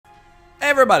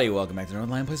everybody, welcome back to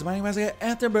Northernlion. Plays my name is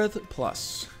AFTERBIRTH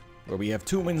Plus, where we have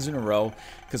 2 wins in a row,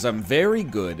 because I'm very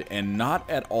good and not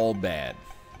at all bad.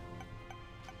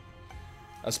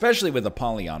 Especially with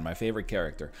Apollyon, my favorite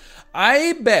character.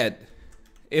 I bet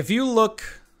if you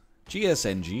look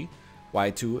GSNG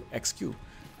Y2XQ,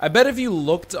 I bet if you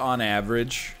looked on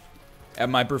average at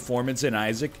my performance in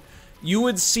Isaac, you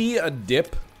would see a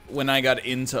dip when I got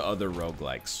into other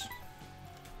roguelikes.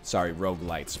 Sorry,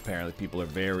 roguelites. Apparently people are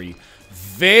very,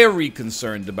 very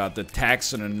concerned about the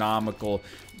taxonomical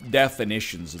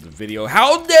definitions of the video.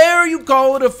 How dare you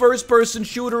call it a first-person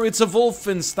shooter? It's a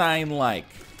Wolfenstein-like.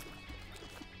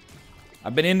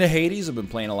 I've been into Hades. I've been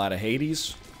playing a lot of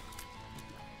Hades.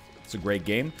 It's a great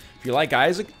game. If you like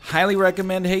Isaac, highly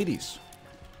recommend Hades.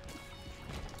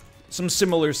 Some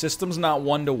similar systems, not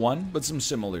one-to-one, but some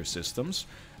similar systems.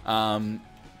 Oh,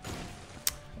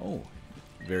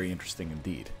 very interesting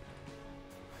indeed.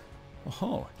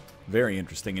 Oh, very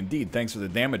interesting indeed. Thanks for the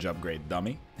damage upgrade,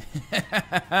 dummy.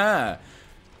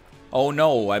 Oh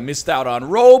no, I missed out on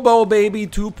Robo Baby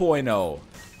 2.0.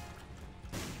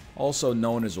 Also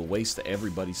known as a waste of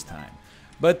everybody's time.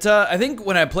 But I think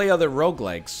when I play other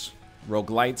roguelikes,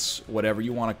 roguelites, whatever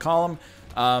you want to call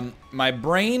them, my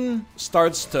brain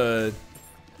starts to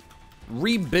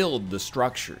rebuild the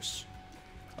structures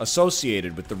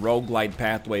associated with the roguelite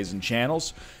pathways and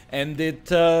channels, and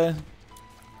it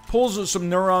pulls some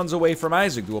neurons away from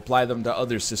Isaac to apply them to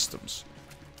other systems.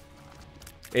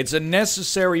 It's a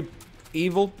necessary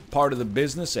evil, part of the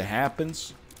business. It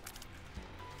happens.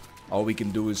 All we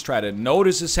can do is try to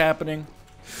notice this happening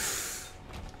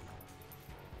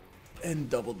and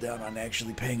double down on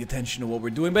actually paying attention to what we're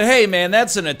doing. But hey, man,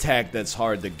 that's an attack that's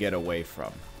hard to get away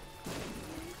from.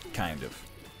 Kind of.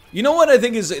 You know what I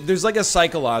think is, there's like a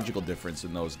psychological difference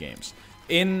in those games.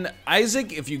 In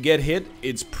Isaac, if you get hit,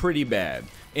 it's pretty bad.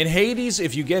 In Hades,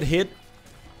 if you get hit,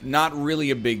 not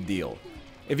really a big deal.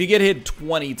 If you get hit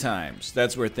 20 times,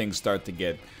 that's where things start to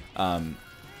get,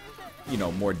 you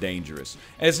know, more dangerous.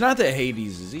 And it's not that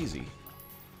Hades is easy.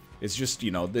 It's just,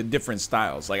 you know, the different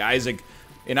styles. Like Isaac,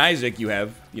 in Isaac you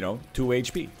have, you know, 2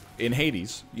 HP. In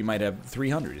Hades, you might have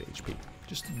 300 HP.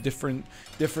 Just different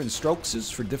strokes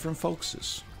for different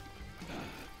folkses.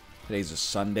 Today's a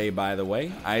Sunday, by the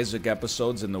way. Isaac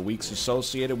episodes and the weeks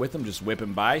associated with them just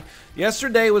whipping by.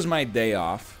 Yesterday was my day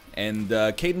off, and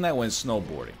Kate and I went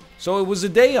snowboarding. So it was a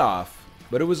day off,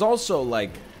 but it was also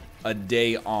like a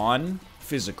day on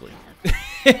physically.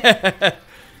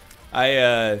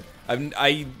 I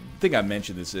think I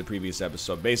mentioned this in a previous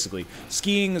episode. Basically,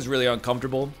 skiing is really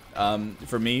uncomfortable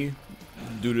for me.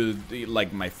 Due to,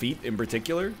 like, my feet in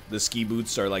particular. The ski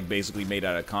boots are, like, basically made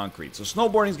out of concrete. So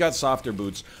snowboarding's got softer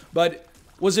boots. But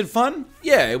was it fun?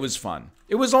 Yeah, it was fun.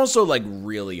 It was also, like,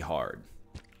 really hard.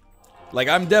 Like,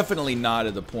 I'm definitely not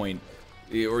at the point,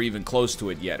 or even close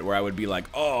to it yet, where I would be like,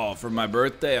 oh, for my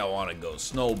birthday, I want to go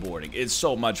snowboarding. It's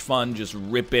so much fun just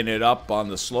ripping it up on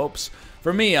the slopes.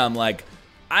 For me, I'm like,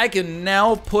 I can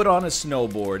now put on a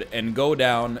snowboard and go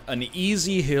down an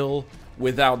easy hill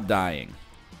without dying.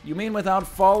 You mean without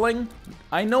falling?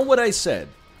 I know what I said.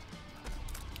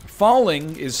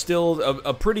 Falling is still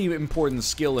a pretty important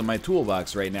skill in my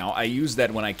toolbox right now. I use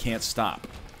that when I can't stop.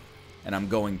 And I'm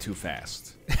going too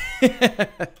fast.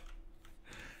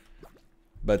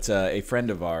 But a friend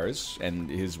of ours and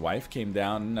his wife came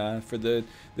down for the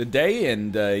day.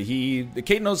 And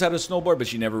Kate knows how to snowboard, but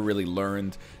she never really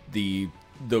learned the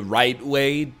right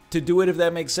way to do it, if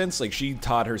that makes sense. Like, she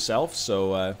taught herself,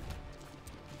 so...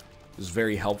 it was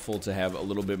very helpful to have a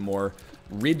little bit more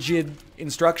rigid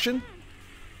instruction.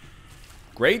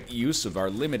 Great use of our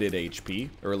limited HP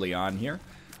early on here.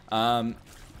 And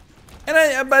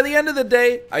by the end of the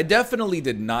day, I definitely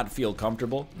did not feel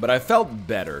comfortable, but I felt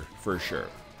better for sure.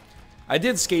 I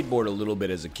did skateboard a little bit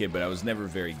as a kid, but I was never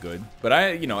very good.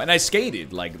 But you know, and I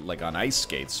skated like on ice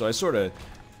skates, so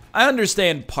I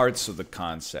understand parts of the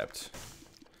concept.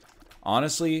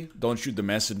 Honestly, don't shoot the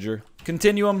messenger.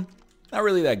 Continuum. Not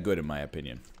really that good, in my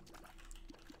opinion.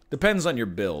 Depends on your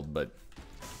build, but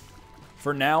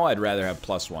for now, I'd rather have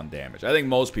 +1 damage. I think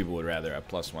most people would rather have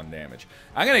 +1 damage.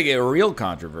 I'm going to get real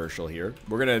controversial here.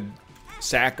 We're going to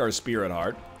sack our Spirit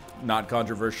Heart. Not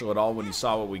controversial at all when you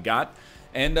saw what we got.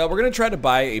 And we're going to try to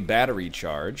buy a battery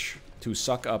charge to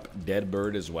suck up Dead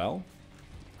Bird as well.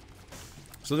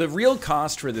 So the real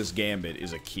cost for this gambit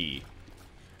is a key.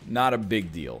 Not a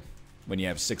big deal when you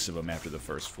have 6 of them after the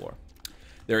first floor.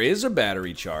 There is a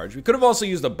battery charge. We could have also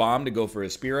used a bomb to go for a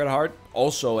Spirit Heart.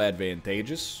 Also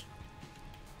advantageous.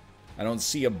 I don't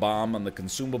see a bomb on the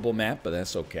consumable map, but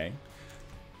that's okay.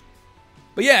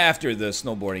 But yeah, after the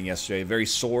snowboarding yesterday, very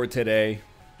sore today.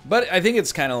 But I think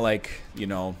it's kind of like, you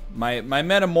know, my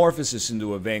metamorphosis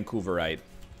into a Vancouverite.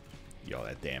 Yo,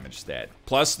 that damage stat.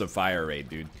 Plus the fire rate,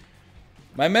 dude.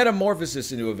 My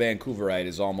metamorphosis into a Vancouverite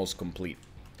is almost complete.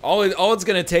 All it's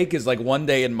going to take is like one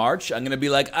day in March. I'm going to be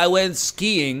like, I went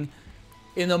skiing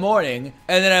in the morning,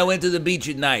 and then I went to the beach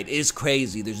at night. It's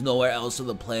crazy. There's nowhere else on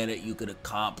the planet you could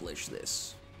accomplish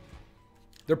this.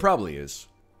 There probably is.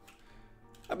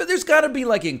 I bet there's got to be,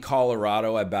 like, in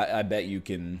Colorado, I bet you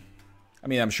can... I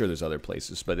mean, I'm sure there's other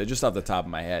places, but just off the top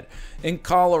of my head. In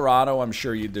Colorado, I'm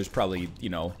sure there's probably, you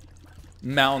know,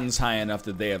 mountains high enough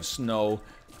that they have snow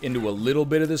into a little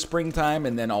bit of the springtime,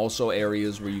 and then also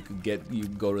areas where you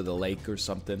could go to the lake or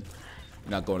something.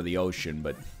 You're not going to the ocean,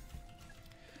 but...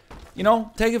 You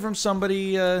know, take it from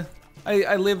somebody, I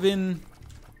live in,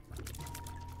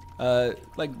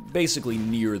 like, basically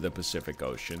near the Pacific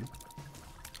Ocean.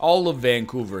 All of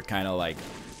Vancouver kind of like,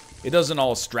 it doesn't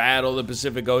all straddle the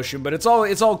Pacific Ocean, but it's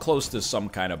all close to some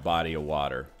kind of body of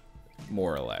water,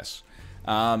 more or less.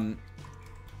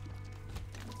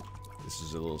 This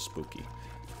is a little spooky.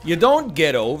 You don't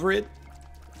get over it.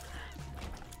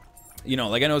 You know,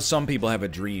 like I know some people have a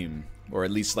dream, or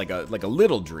at least like a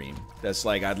little dream that's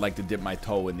like, I'd like to dip my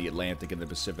toe in the Atlantic and the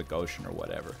Pacific Ocean or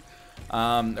whatever.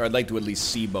 Or I'd like to at least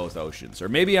see both oceans. Or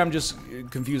maybe I'm just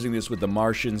confusing this with the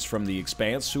Martians from The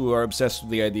Expanse, who are obsessed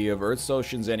with the idea of Earth's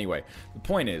oceans anyway. The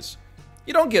point is,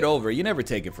 you don't get over it. You never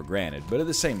take it for granted. But at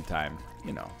the same time,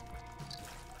 you know,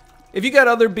 if you got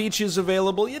other beaches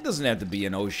available, it doesn't have to be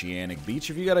an oceanic beach.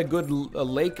 If you got a good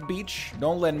lake beach,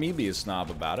 don't let me be a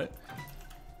snob about it.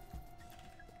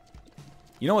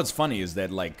 You know what's funny is that,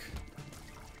 like,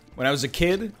 when I was a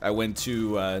kid, I went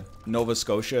to Nova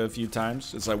Scotia a few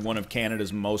times. It's like one of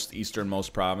Canada's most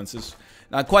easternmost provinces.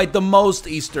 Not quite the most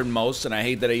easternmost, and I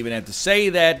hate that I even have to say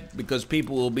that because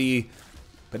people will be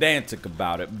pedantic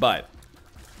about it, but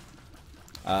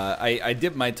I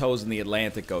dipped my toes in the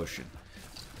Atlantic Ocean.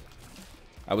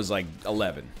 I was like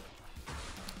 11.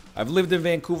 I've lived in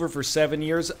Vancouver for 7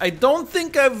 years. I don't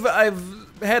think I've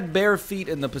had bare feet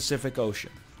in the Pacific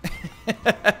Ocean.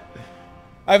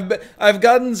 I've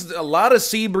gotten a lot of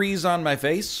sea breeze on my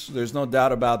face. There's no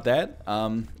doubt about that.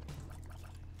 But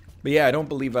yeah, I don't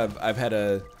believe I've had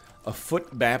a foot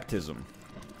baptism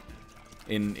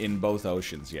in both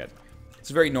oceans yet. It's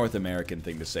a very North American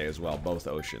thing to say as well, both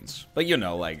oceans. But you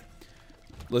know, like,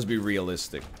 let's be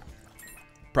realistic.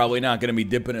 Probably not going to be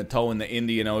dipping a toe in the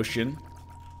Indian Ocean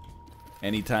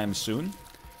anytime soon.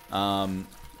 The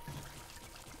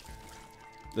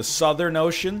Southern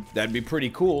Ocean, that'd be pretty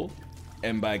cool.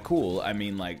 And by cool, I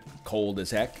mean like cold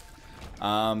as heck.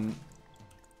 And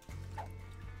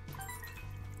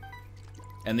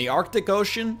the Arctic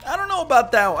Ocean, I don't know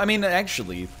about that. I mean,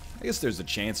 actually, I guess there's a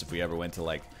chance if we ever went to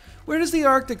like, where does the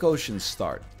Arctic Ocean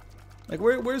start? Like,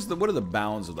 what are the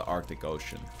bounds of the Arctic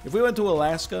Ocean? If we went to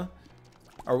Alaska,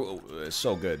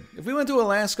 so good. If we went to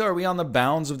Alaska, are we on the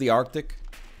bounds of the Arctic?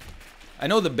 I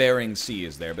know the Bering Sea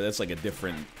is there, but that's like a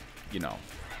different, you know,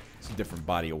 it's a different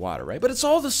body of water, right? But it's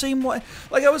all the same way.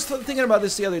 Like, I was thinking about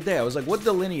this the other day. I was like, what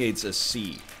delineates a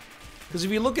sea? Because if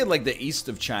you look at, like, the east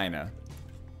of China,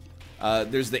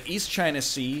 there's the East China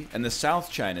Sea and the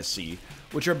South China Sea,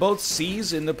 which are both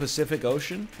seas in the Pacific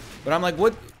Ocean. But I'm like,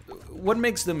 what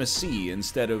makes them a sea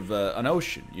instead of an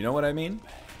ocean? You know what I mean?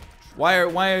 Why are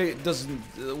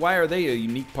they a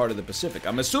unique part of the Pacific?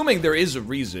 I'm assuming there is a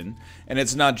reason, and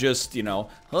it's not just, you know,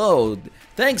 oh,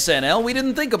 thanks, NL, we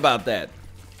didn't think about that.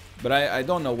 But I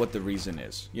don't know what the reason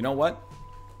is. You know what?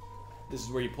 This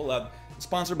is where you pull out,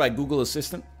 sponsored by Google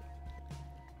Assistant.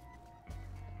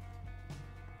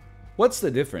 What's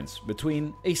the difference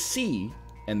between a sea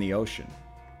and the ocean?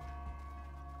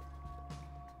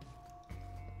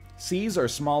 Seas are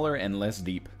smaller and less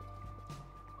deep.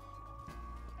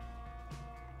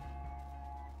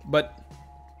 But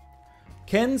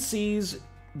can seas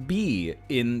be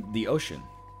in the ocean?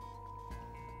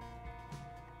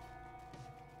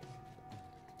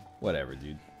 Whatever,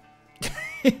 dude.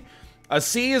 A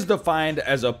sea is defined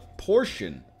as a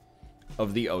portion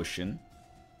of the ocean.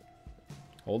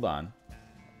 Hold on.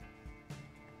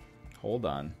 Hold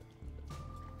on.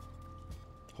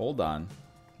 Hold on.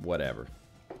 Whatever.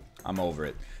 I'm over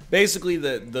it. Basically,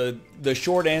 the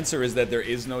short answer is that there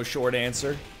is no short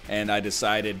answer. And I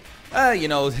decided, you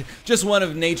know, just one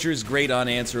of nature's great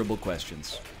unanswerable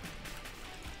questions.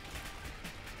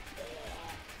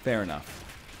 Fair enough.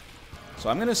 So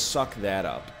I'm going to suck that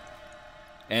up.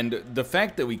 And the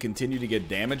fact that we continue to get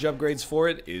damage upgrades for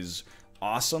it is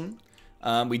awesome.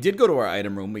 We did go to our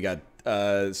item room. We got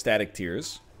static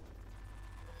tears.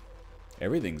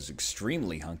 Everything's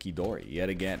extremely hunky-dory yet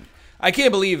again. I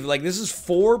can't believe, like, this is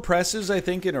 4 presses, I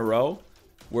think, in a row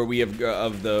where we have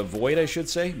of the void, I should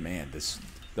say. Man,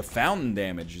 the fountain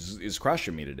damage is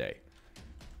crushing me today.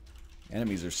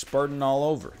 Enemies are spurting all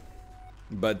over.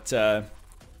 But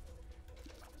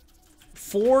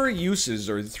 4 uses,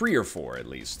 or 3 or 4 at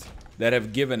least, that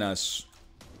have given us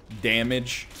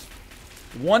damage.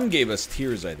 1 gave us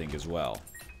tears, I think, as well.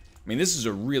 I mean, this is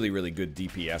a really, really good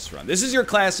DPS run. This is your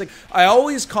classic. I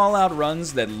always call out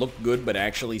runs that look good but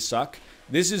actually suck.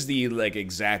 This is the, like,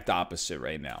 exact opposite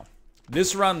right now.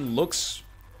 This run looks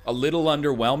a little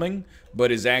underwhelming,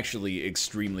 but is actually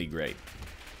extremely great.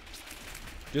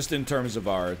 Just in terms of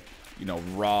our, you know,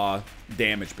 raw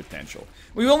damage potential.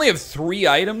 We only have 3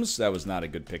 items. That was not a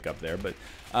good pickup there, but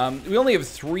we only have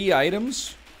 3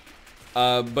 items.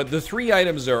 But the 3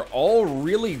 items are all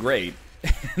really great.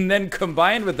 And then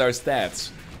combined with our stats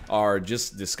are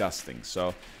just disgusting.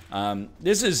 So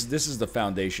this is the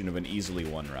foundation of an easily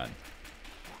won run.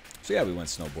 So yeah, we went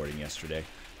snowboarding yesterday.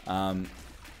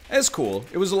 It's cool.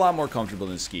 It was a lot more comfortable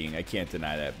than skiing. I can't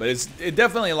deny that. But it's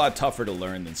definitely a lot tougher to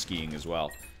learn than skiing as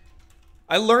well.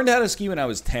 I learned how to ski when I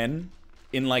was 10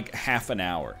 in like half an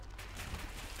hour.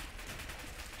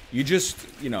 You just,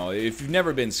 you know, if you've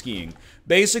never been skiing,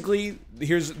 basically,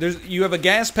 you have a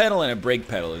gas pedal and a brake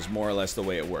pedal is more or less the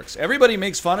way it works. Everybody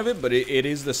makes fun of it, but it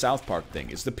is the South Park thing.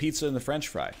 It's the pizza and the French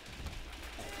fry.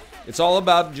 It's all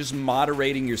about just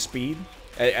moderating your speed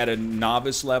at a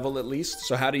novice level at least.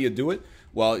 So how do you do it?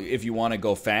 Well, if you want to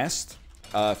go fast,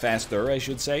 faster, I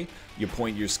should say, you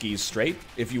point your skis straight.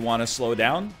 If you want to slow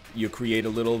down, you create a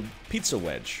little pizza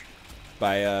wedge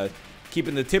by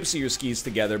keeping the tips of your skis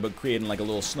together, but creating like a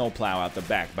little snowplow out the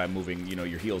back by moving, you know,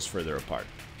 your heels further apart.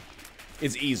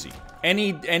 It's easy.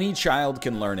 Any child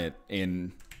can learn it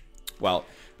in, well,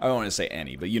 I don't want to say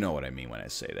any, but you know what I mean when I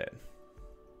say that.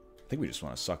 I think we just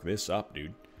want to suck this up,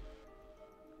 dude.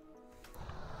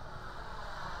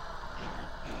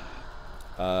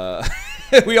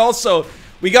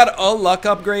 We got a luck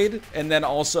upgrade, and then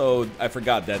also, I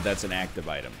forgot that that's an active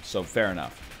item, so fair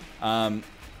enough.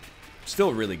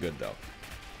 Still really good, though.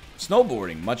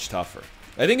 Snowboarding, much tougher.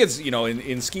 I think it's, you know,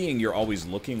 in skiing, you're always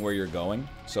looking where you're going,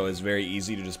 so it's very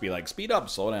easy to just be like, speed up,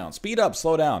 slow down, speed up,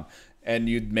 slow down, and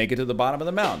you'd make it to the bottom of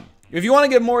the mountain. If you want to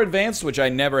get more advanced, which I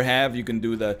never have, you can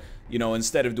do the, you know,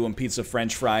 instead of doing pizza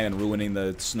French fry and ruining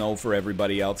the snow for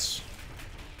everybody else,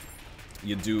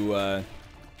 you do,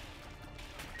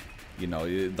 you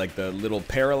know, like the little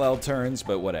parallel turns,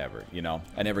 but whatever, you know.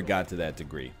 I never got to that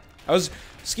degree.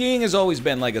 Skiing has always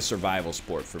been like a survival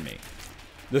sport for me.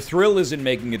 The thrill is in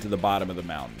making it to the bottom of the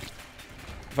mountain.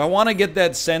 If I want to get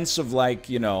that sense of like,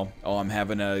 you know, oh, I'm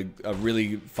having a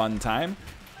really fun time,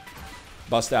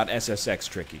 bust out SSX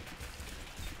Tricky.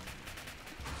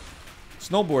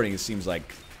 Snowboarding, it seems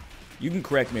like, you can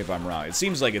correct me if I'm wrong, it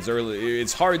seems like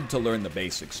it's hard to learn the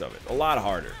basics of it. A lot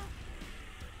harder.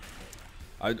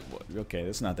 Okay,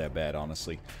 that's not that bad,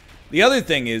 honestly. The other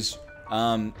thing is,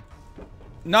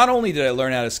 not only did I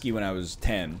learn how to ski when I was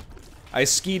 10, I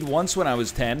skied once when I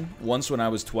was 10, once when I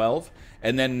was 12,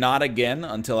 and then not again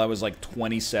until I was like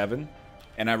 27,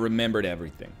 and I remembered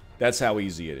everything. That's how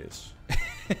easy it is.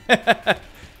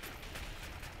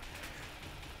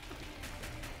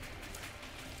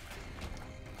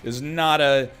 There's not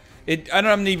I'm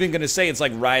not even going to say it's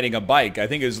like riding a bike. I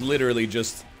think it was literally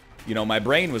just, you know, my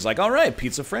brain was like, all right,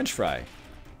 pizza French fry.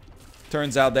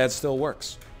 Turns out that still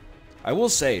works. I will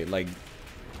say, like,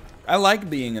 I like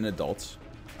being an adult.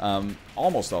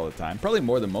 Almost all the time. Probably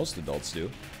more than most adults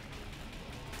do.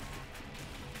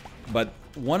 But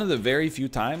one of the very few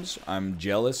times I'm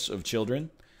jealous of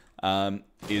children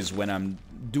is when I'm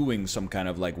doing some kind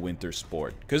of, like, winter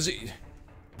sport. Because,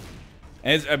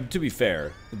 to be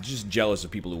fair, I'm just jealous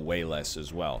of people who weigh less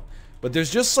as well. But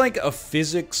there's just, like, a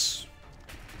physics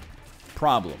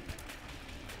problem.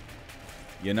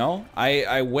 You know?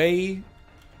 I weigh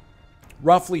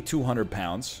roughly 200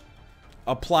 pounds.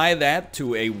 Apply that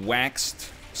to a waxed,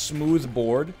 smooth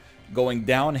board going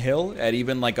downhill at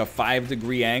even like a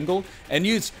 5-degree angle,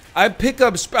 and I pick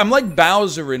up, I'm like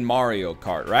Bowser in Mario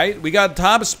Kart, right? We got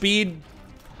top speed,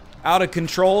 out of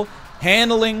control,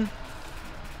 handling,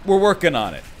 we're working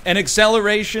on it, and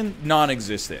acceleration,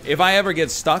 non-existent. If I ever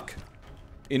get stuck,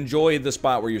 enjoy the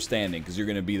spot where you're standing, because you're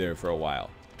going to be there for a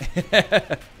while.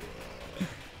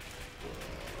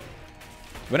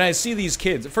 When I see these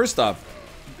kids, first off,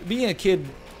 being a kid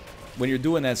when you're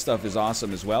doing that stuff is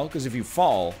awesome as well, because if you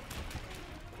fall,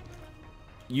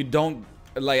 you don't,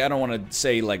 like, I don't want to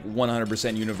say like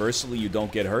 100% universally you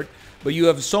don't get hurt, but you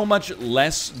have so much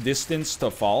less distance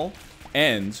to fall,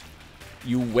 and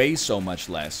you weigh so much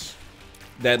less,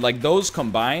 that like those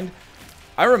combined,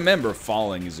 I remember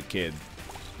falling as a kid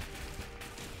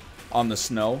on the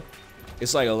snow,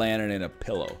 It's like a landing in a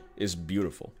pillow. It's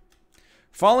beautiful.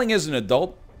 Falling as an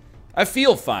adult, I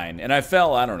feel fine. And I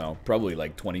fell, I don't know, probably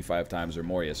like 25 times or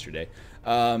more yesterday.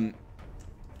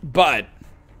 But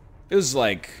it was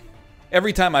like,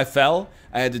 every time I fell,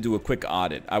 I had to do a quick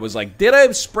audit. I was like, did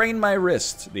I sprain my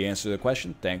wrist? The answer to the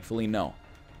question, thankfully, no.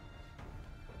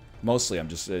 Mostly, I'm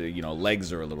just, you know,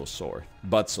 legs are a little sore.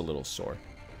 Butt's a little sore.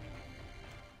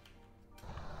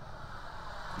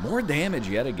 More damage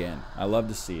yet again. I love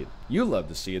to see it. You love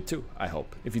to see it too, I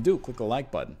hope. If you do, click the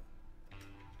like button.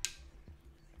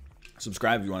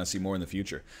 Subscribe if you want to see more in the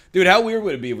future. Dude, how weird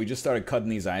would it be if we just started cutting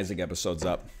these Isaac episodes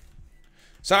up?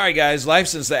 Sorry, guys. Life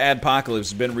since the adpocalypse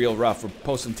has been real rough. We're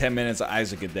posting 10 minutes of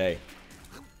Isaac a day.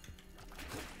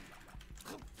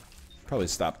 Probably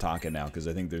stop talking now, because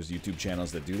I think there's YouTube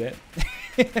channels that do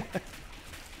that.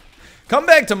 Come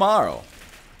back tomorrow.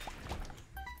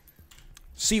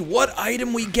 See what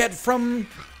item we get from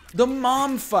the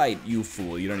mom fight, you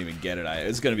fool. You don't even get it.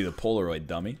 It's going to be the Polaroid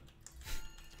dummy.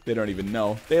 They don't even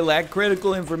know. They lack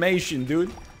critical information,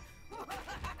 dude.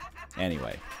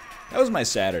 Anyway, that was my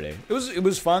Saturday. It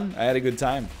was fun. I had a good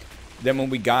time. Then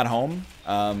when we got home,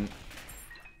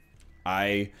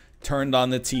 I turned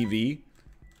on the TV,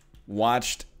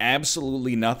 watched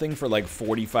absolutely nothing for like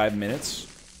 45 minutes,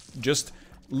 just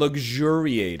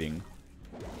luxuriating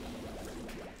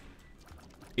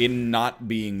in not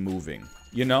being moving,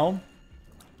 you know?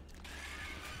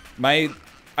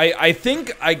 I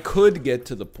think I could get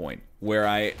to the point where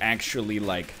I actually,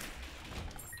 like,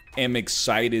 am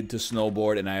excited to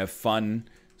snowboard and I have fun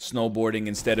snowboarding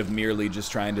instead of merely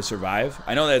just trying to survive.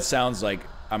 I know that sounds like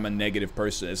I'm a negative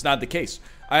person. It's not the case.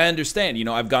 I understand, you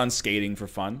know, I've gone skating for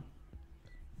fun.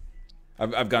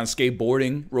 I've gone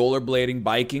skateboarding, rollerblading,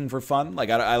 biking for fun. Like,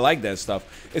 I like that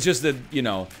stuff. It's just that, you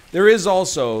know, there is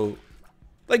also,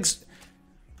 like,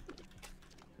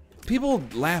 people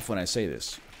laugh when I say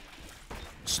this.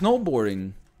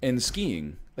 Snowboarding and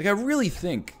skiing, like, I really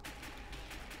think,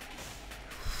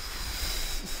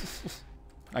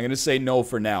 I'm gonna say no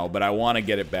for now, but I want to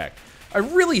get it back. I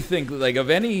really think, like, of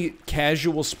any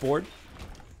casual sport,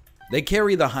 they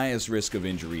carry the highest risk of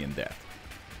injury and death.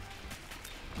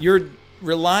 You're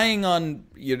relying on,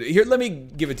 here, let me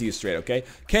give it to you straight, okay?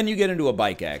 Can you get into a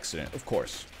bike accident? Of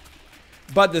course.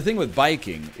 But the thing with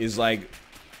biking is, like,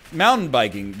 mountain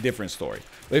biking, different story.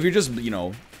 But if you're just, you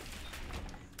know,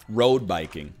 road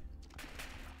biking,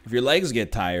 if your legs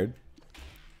get tired,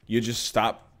 you just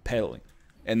stop pedaling.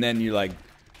 And then you're like,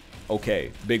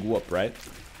 okay, big whoop, right?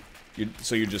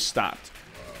 So you're just stopped.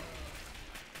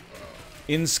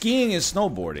 In skiing and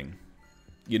snowboarding,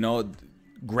 you know,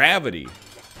 gravity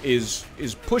is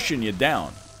pushing you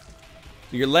down.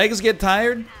 Your legs get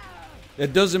tired,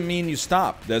 that doesn't mean you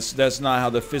stop. That's not how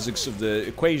the physics of the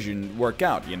equation work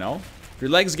out, you know? If your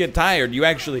legs get tired, you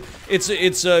actually,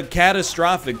 it's a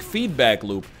catastrophic feedback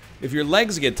loop. If your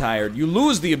legs get tired, you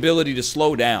lose the ability to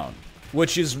slow down,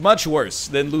 which is much worse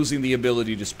than losing the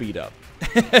ability to speed up.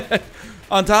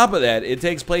 On top of that, it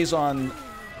takes place on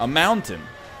a mountain.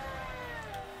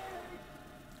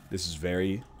 This is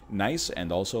very nice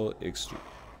and also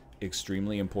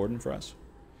extremely important for us.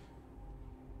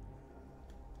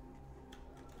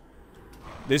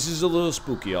 This is a little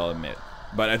spooky, I'll admit,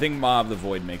 but I think Maw of the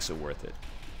Void makes it worth it.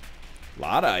 A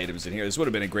lot of items in here. This would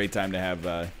have been a great time to have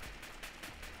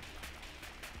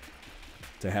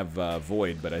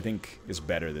Void, but I think it's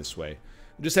better this way.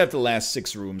 We just have to last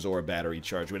 6 rooms or a battery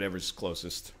charge, whatever's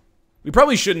closest. We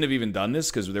probably shouldn't have even done this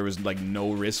because there was like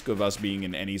no risk of us being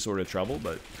in any sort of trouble,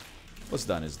 but what's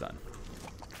done is done.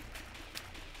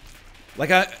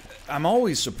 Like, I'm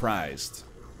always surprised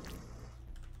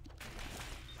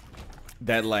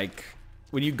that, like,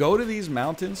 when you go to these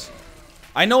mountains,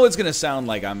 I know it's gonna sound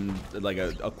like I'm like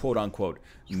a quote-unquote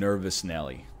nervous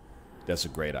Nelly. That's a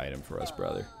great item for us,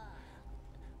 brother.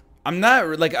 I'm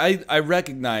not, like, I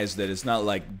recognize that it's not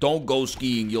like, don't go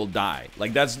skiing, you'll die.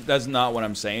 Like, that's not what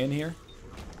I'm saying here.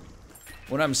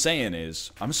 What I'm saying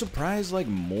is, I'm surprised, like,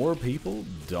 more people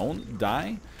don't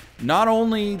die. Not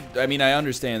only, I mean, I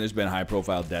understand there's been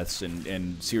high-profile deaths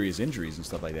and serious injuries and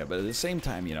stuff like that, but at the same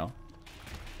time, you know,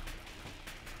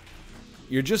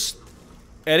 you're just,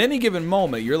 at any given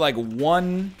moment, you're like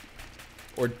 1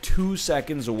 or 2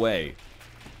 seconds away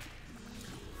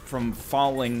from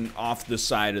falling off the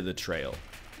side of the trail.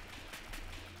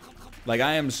 Like,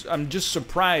 I'm just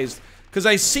surprised, because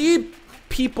I see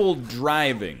people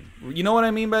driving. You know what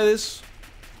I mean by this?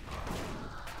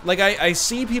 Like, I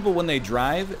see people when they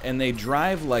drive, and they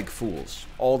drive like fools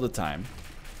all the time.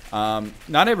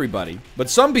 Not everybody, but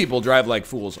some people drive like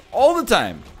fools all the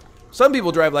time. Some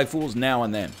people drive like fools now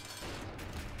and then.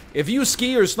 If you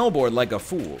ski or snowboard like a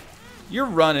fool,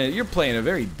 You're playing a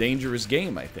very dangerous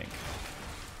game, I think.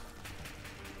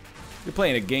 You're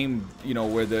playing a game, you know,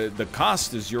 where the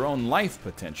cost is your own life,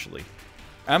 potentially.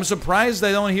 I'm surprised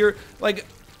I don't hear, like,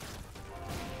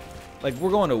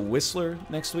 we're going to Whistler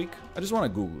next week. I just want to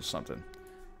Google something.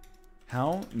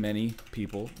 How many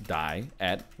people die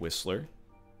at Whistler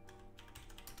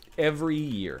every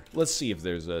year? Let's see if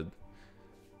there's a,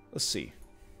 let's see.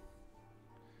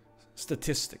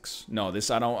 Statistics. No, this,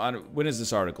 I don't, when is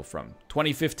this article from?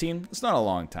 2015? It's not a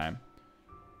long time.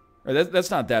 Or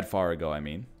that's not that far ago, I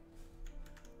mean.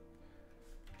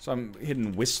 So I'm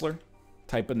hitting Whistler,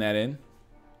 typing that in.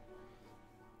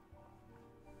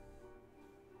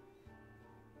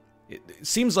 It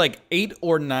seems like 8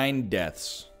 or 9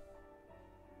 deaths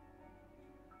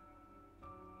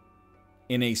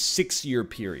in a 6-year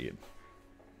period.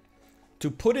 To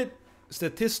put it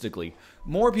statistically,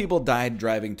 more people died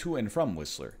driving to and from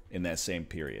Whistler in that same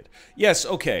period. Yes,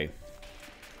 okay.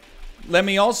 Let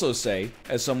me also say,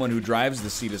 as someone who drives the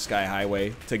Sea to Sky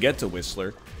Highway to get to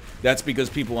Whistler, that's because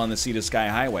people on the Sea to Sky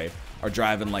Highway are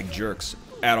driving like jerks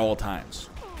at all times.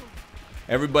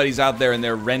 Everybody's out there in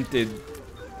their rented,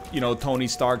 you know, Tony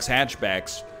Stark's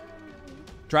hatchbacks,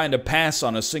 trying to pass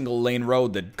on a single lane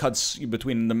road that cuts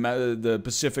between the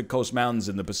Pacific Coast Mountains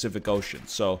and the Pacific Ocean.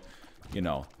 So, you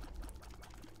know,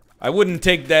 I wouldn't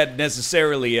take that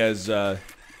necessarily as,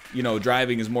 you know,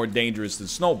 driving is more dangerous than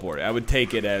snowboarding. I would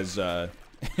take it as,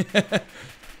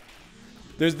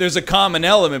 there's a common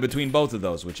element between both of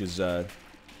those, which is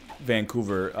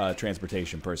Vancouver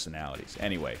transportation personalities.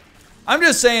 Anyway, I'm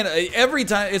just saying, every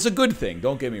time, it's a good thing,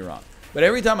 don't get me wrong. But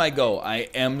every time I go, I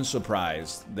am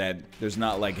surprised that there's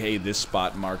not like, hey, this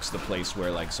spot marks the place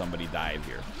where like somebody died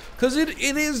here. Because it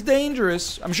is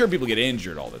dangerous. I'm sure people get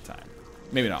injured all the time.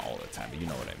 Maybe not all the time, but you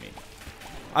know what I mean.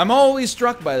 I'm always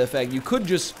struck by the fact you could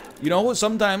just, you know,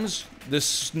 sometimes the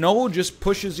snow just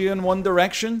pushes you in one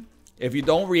direction. If you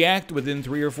don't react within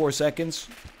 3 or 4 seconds,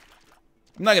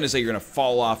 I'm not going to say you're going to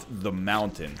fall off the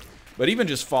mountain, but even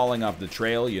just falling off the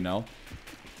trail, you know,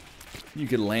 you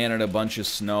could land in a bunch of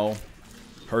snow,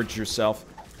 hurt yourself.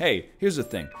 Hey, here's the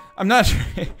thing. I'm not sure.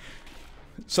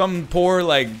 Some poor,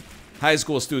 like, high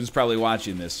school students probably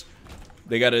watching this.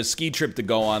 They got a ski trip to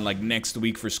go on, like, next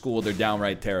week for school. They're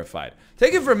downright terrified.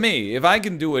 Take it from me. If I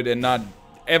can do it and not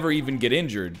ever even get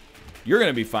injured, you're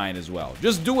going to be fine as well.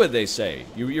 Just do what they say.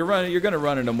 You're going to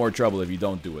run into more trouble if you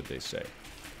don't do what they say.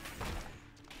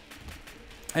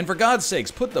 And for God's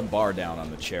sakes, put the bar down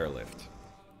on the chairlift.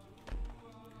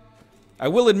 I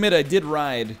will admit I did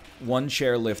ride one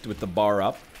chairlift with the bar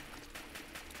up.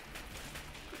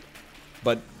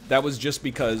 But that was just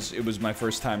because it was my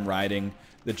first time riding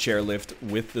the chairlift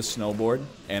with the snowboard,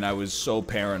 and I was so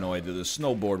paranoid that the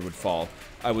snowboard would fall.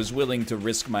 I was willing to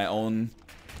risk my own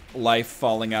life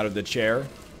falling out of the chair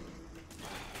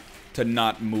to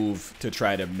not move to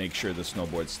try to make sure the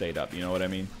snowboard stayed up. You know what I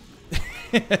mean?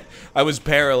 I was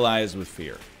paralyzed with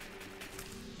fear.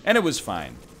 And it was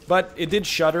fine. But it did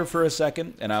shudder for a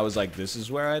second, and I was like, this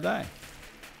is where I die.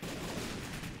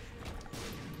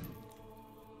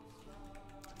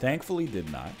 Thankfully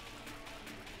did not.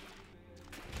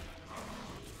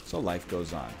 So life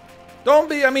goes on. Don't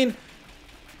be, I mean,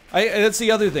 that's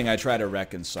the other thing I try to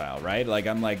reconcile, right? Like,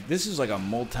 I'm like, this is like a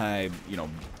multi, you know,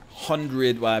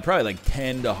 probably like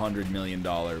 10 to $100 million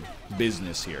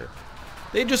business here.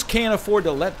 They just can't afford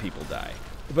to let people die.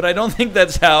 But I don't think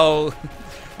that's how,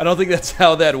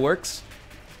 that works.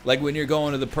 Like when you're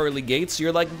going to the pearly gates,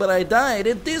 you're like, but I died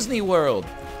at Disney World.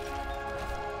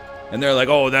 And they're like,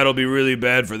 oh, that'll be really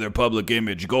bad for their public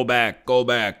image. Go back, go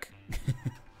back.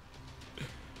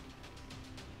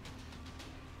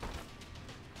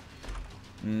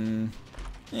 We'll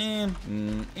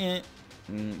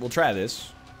try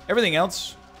this. Everything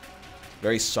else,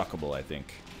 very suckable, I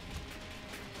think.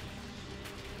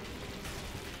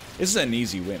 This is an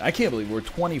easy win. I can't believe we're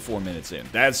 24 minutes in.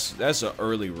 That's an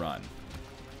early run.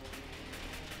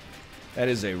 That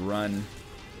is a run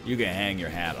you can hang your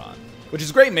hat on. Which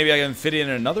is great. Maybe I can fit in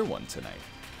another one tonight.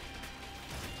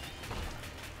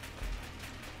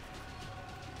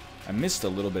 I missed a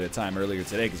little bit of time earlier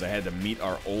today because I had to meet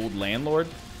our old landlord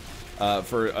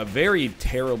for a very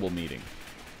terrible meeting.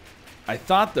 I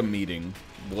thought the meeting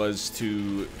was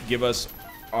to give us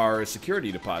our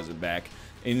security deposit back.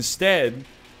 Instead,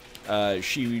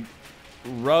 she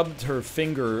rubbed her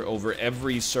finger over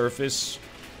every surface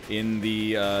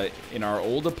in our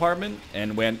old apartment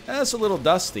and went, that's a little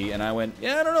dusty. And I went,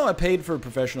 yeah, I don't know. I paid for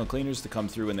professional cleaners to come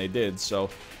through, and they did. So,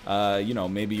 you know,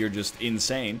 maybe you're just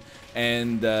insane.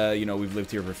 And, you know, we've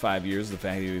lived here for 5 years. The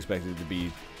fact that you expect it to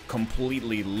be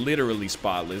completely, literally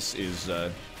spotless is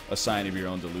a sign of your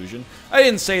own delusion. I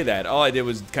didn't say that. All I did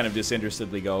was kind of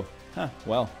disinterestedly go, huh,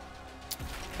 well.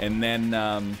 And then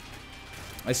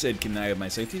I said, can I have my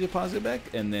safety deposit back?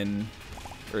 And then,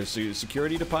 or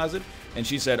security deposit? And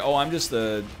she said, oh, I'm just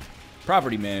the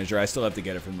property manager. I still have to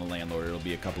get it from the landlord. It'll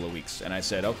be a couple of weeks. And I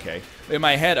said, okay. In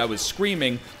my head, I was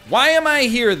screaming, why am I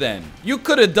here then? You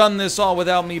could have done this all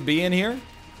without me being here.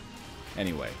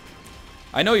 Anyway,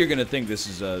 I know you're going to think this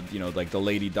is a, you know, like the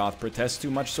lady doth protest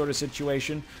too much sort of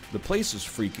situation. The place is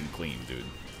freaking clean, dude.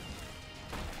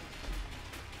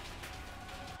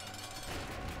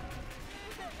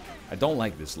 I don't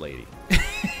like this lady,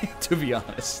 to be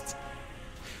honest.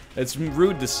 It's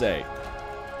rude to say.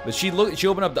 But she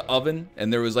opened up the oven,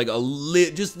 and there was like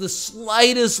just the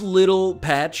slightest little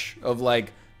patch of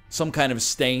like some kind of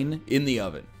stain in the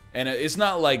oven. And it's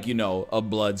not like, you know, a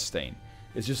blood stain.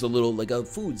 It's just a little, like a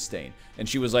food stain. And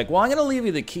she was like, well, I'm going to leave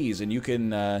you the keys, and you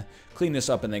can clean this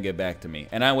up and then get back to me.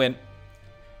 And I went,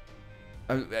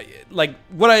 like,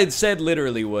 what I had said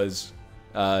literally was,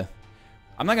 I'm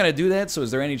not going to do that, so is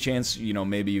there any chance, you know,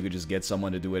 maybe you could just get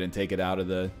someone to do it and take it out of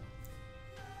the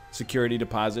security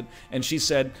deposit? And she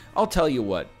said, I'll tell you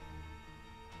what.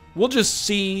 We'll just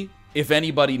see if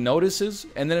anybody notices,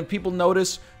 and then if people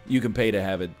notice, you can pay to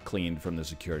have it cleaned from the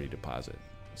security deposit.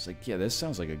 It's like, yeah, this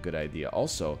sounds like a good idea.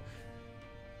 Also,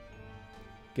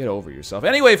 get over yourself.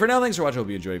 Anyway, for now, thanks for watching. I hope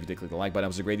you enjoyed. If you did, click the like button. That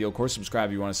was a great deal. Of course, subscribe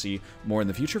if you want to see more in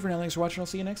the future. For now, thanks for watching. I'll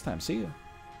see you next time. See ya.